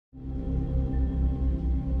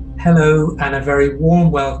Hello and a very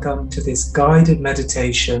warm welcome to this guided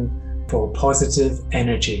meditation for positive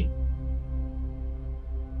energy.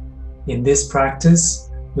 In this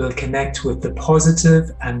practice, we'll connect with the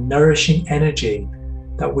positive and nourishing energy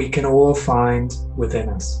that we can all find within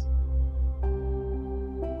us.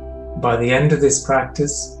 By the end of this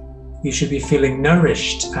practice, you should be feeling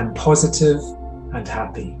nourished and positive and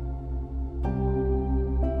happy.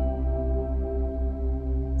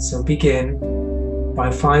 So begin by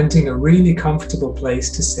finding a really comfortable place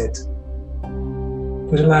to sit,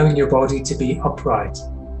 but allowing your body to be upright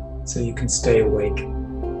so you can stay awake.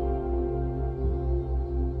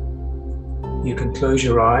 You can close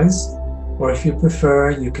your eyes, or if you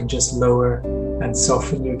prefer, you can just lower and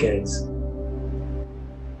soften your gaze.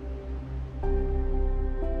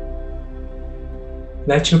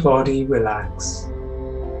 Let your body relax.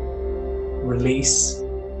 Release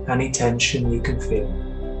any tension you can feel.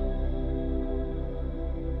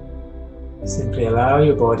 Simply allow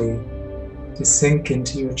your body to sink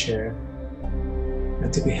into your chair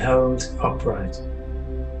and to be held upright.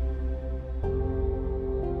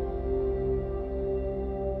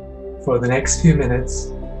 For the next few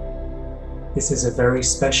minutes, this is a very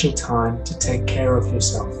special time to take care of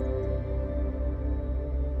yourself.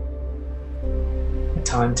 A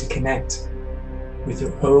time to connect with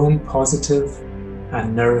your own positive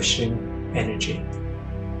and nourishing energy.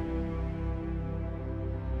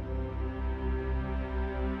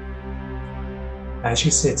 As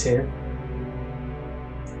you sit here,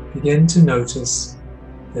 begin to notice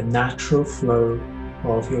the natural flow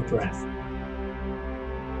of your breath.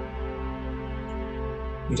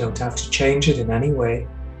 You don't have to change it in any way.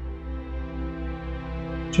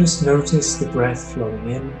 Just notice the breath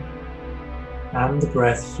flowing in and the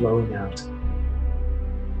breath flowing out.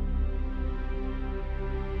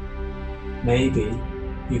 Maybe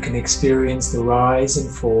you can experience the rise and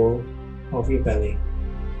fall of your belly.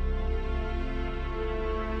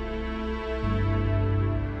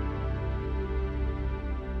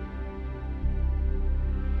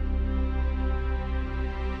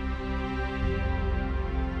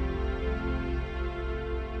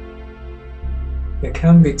 There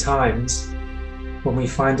can be times when we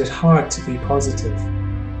find it hard to be positive.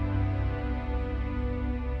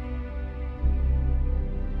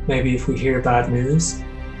 Maybe if we hear bad news,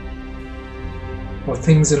 or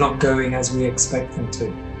things are not going as we expect them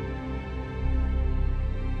to,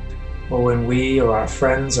 or when we or our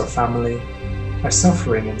friends or family are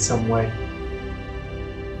suffering in some way.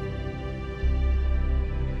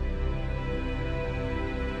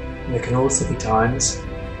 There can also be times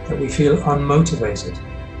that we feel unmotivated,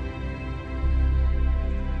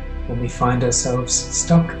 when we find ourselves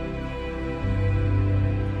stuck,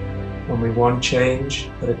 when we want change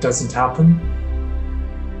but it doesn't happen,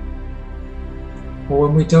 or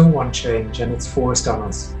when we don't want change and it's forced on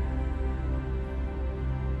us.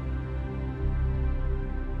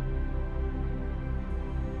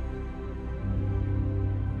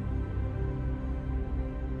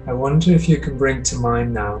 I wonder if you can bring to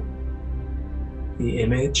mind now the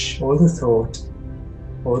image or the thought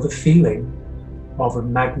or the feeling of a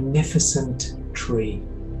magnificent tree.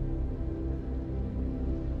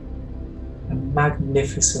 A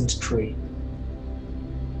magnificent tree.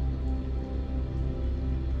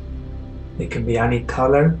 It can be any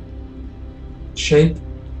color, shape,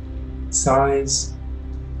 size,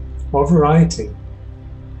 or variety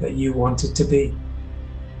that you want it to be.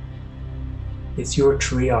 It's your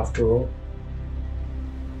tree after all.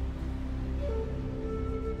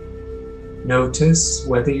 Notice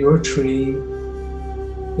whether your tree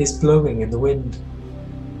is blowing in the wind.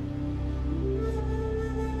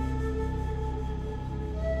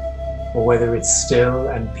 Or whether it's still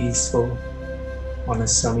and peaceful on a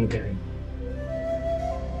sunny day.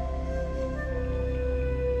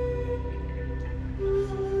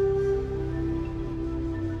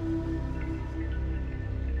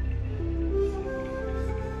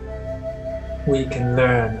 We can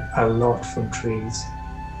learn a lot from trees.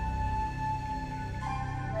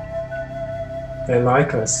 They're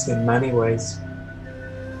like us in many ways.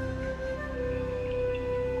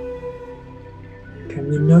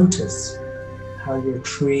 Can you notice how your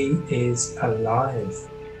tree is alive?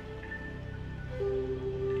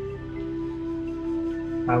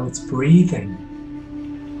 How it's breathing,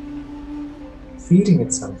 feeding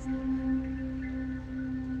itself,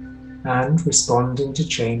 and responding to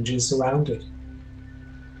changes around it.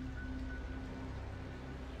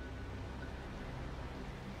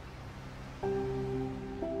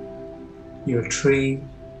 Your tree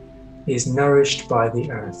is nourished by the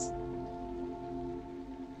earth.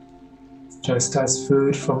 Just as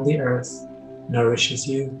food from the earth nourishes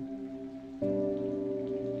you.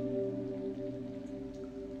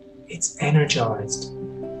 It's energized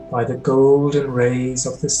by the golden rays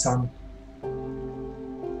of the sun,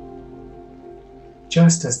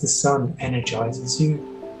 just as the sun energizes you.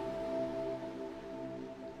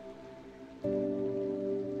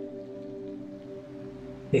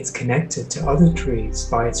 It's connected to other trees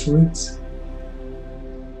by its roots,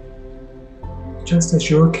 just as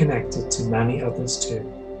you're connected to many others too.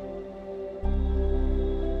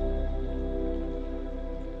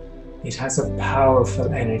 It has a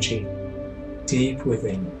powerful energy deep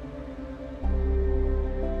within,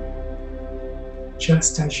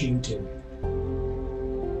 just as you do.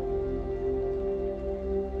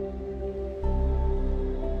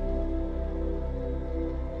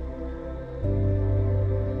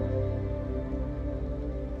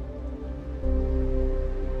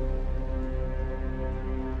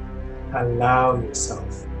 Allow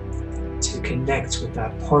yourself to connect with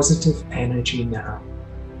that positive energy now,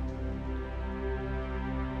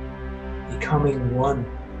 becoming one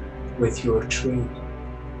with your tree.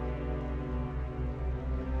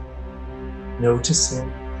 Noticing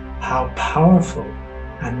how powerful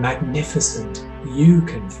and magnificent you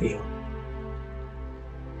can feel.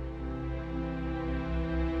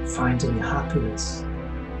 Finding happiness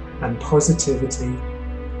and positivity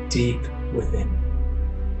deep within.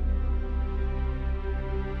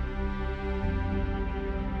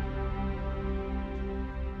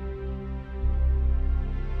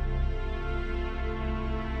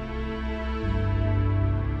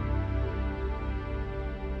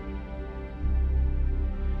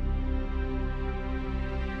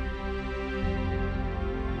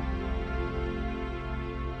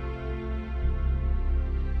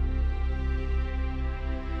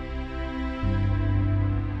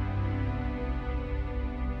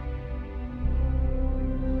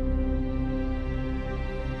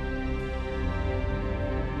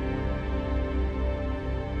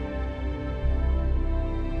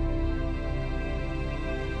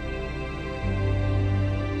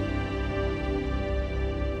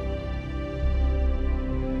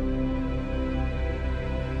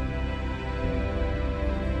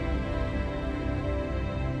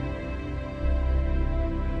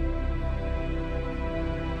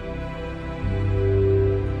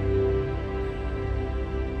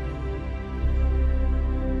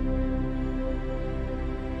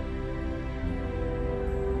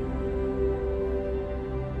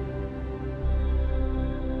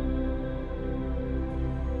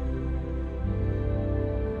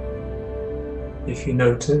 If you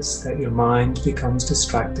notice that your mind becomes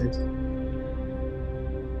distracted,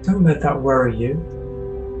 don't let that worry you.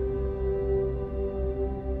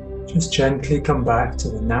 Just gently come back to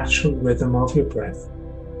the natural rhythm of your breath.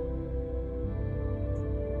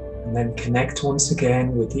 And then connect once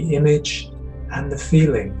again with the image and the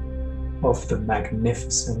feeling of the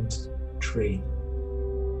magnificent tree.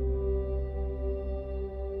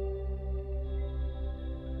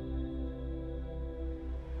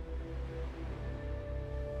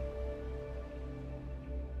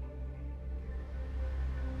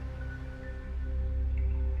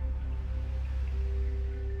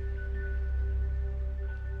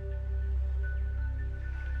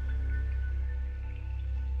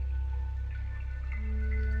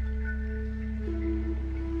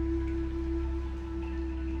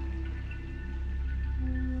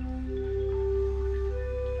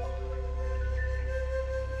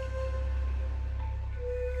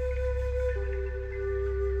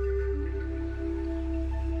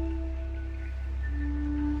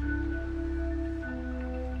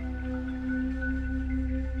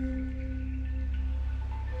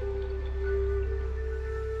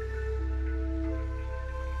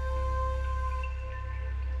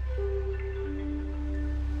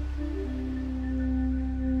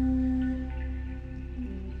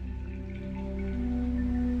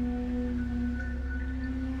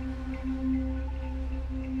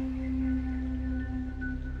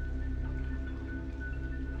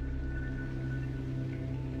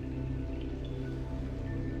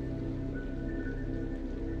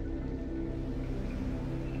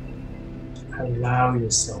 Allow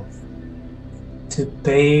yourself to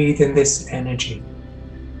bathe in this energy.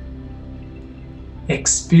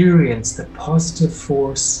 Experience the positive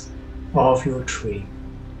force of your tree,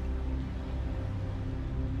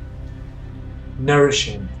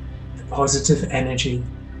 nourishing the positive energy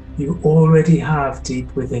you already have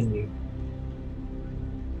deep within you.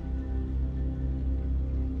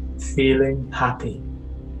 Feeling happy,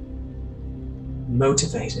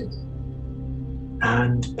 motivated,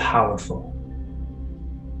 and powerful.